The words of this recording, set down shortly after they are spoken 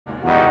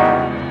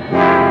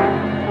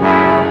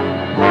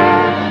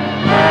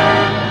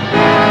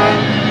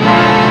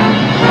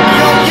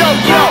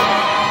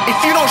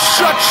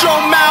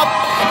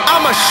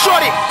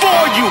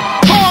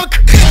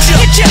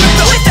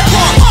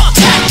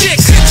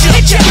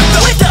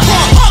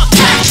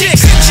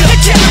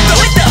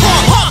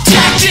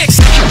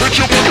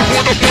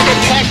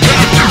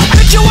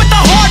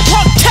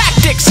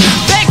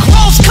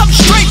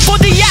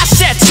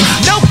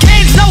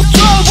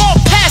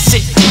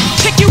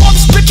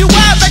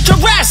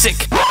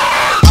classic.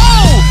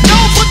 Oh,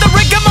 known for the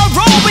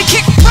rigmarole, we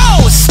kick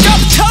pros,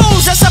 stump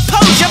toes, I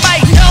suppose you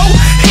might know.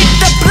 Hit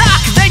the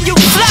block, then you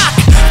flock.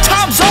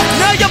 Time's up,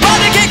 now you're about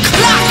to get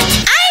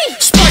clocked. Aye.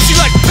 Spicy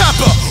like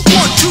pepper,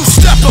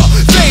 1-2-stepper,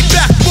 laid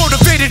back,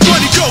 motivated,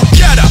 money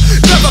go-getter.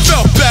 Never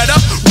felt better,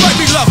 write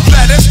me love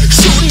letters,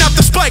 shooting out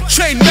the spike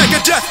chain,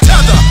 Megadeth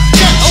tether.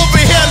 Get over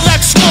here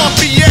like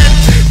Scorpion,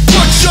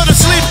 put you to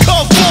sleep,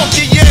 cold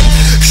Vulcan.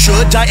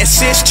 Should I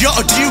assist you,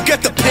 or do you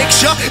get the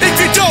picture? If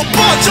you don't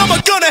budge, I'm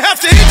gonna have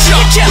to hit ya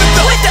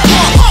With the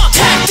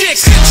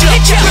tactics. Hit ya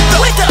Hit ya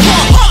with the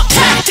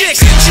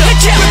tactics.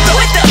 Hit ya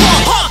with the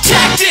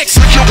tactics.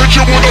 Hit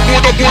ya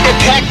with the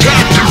pump tactics.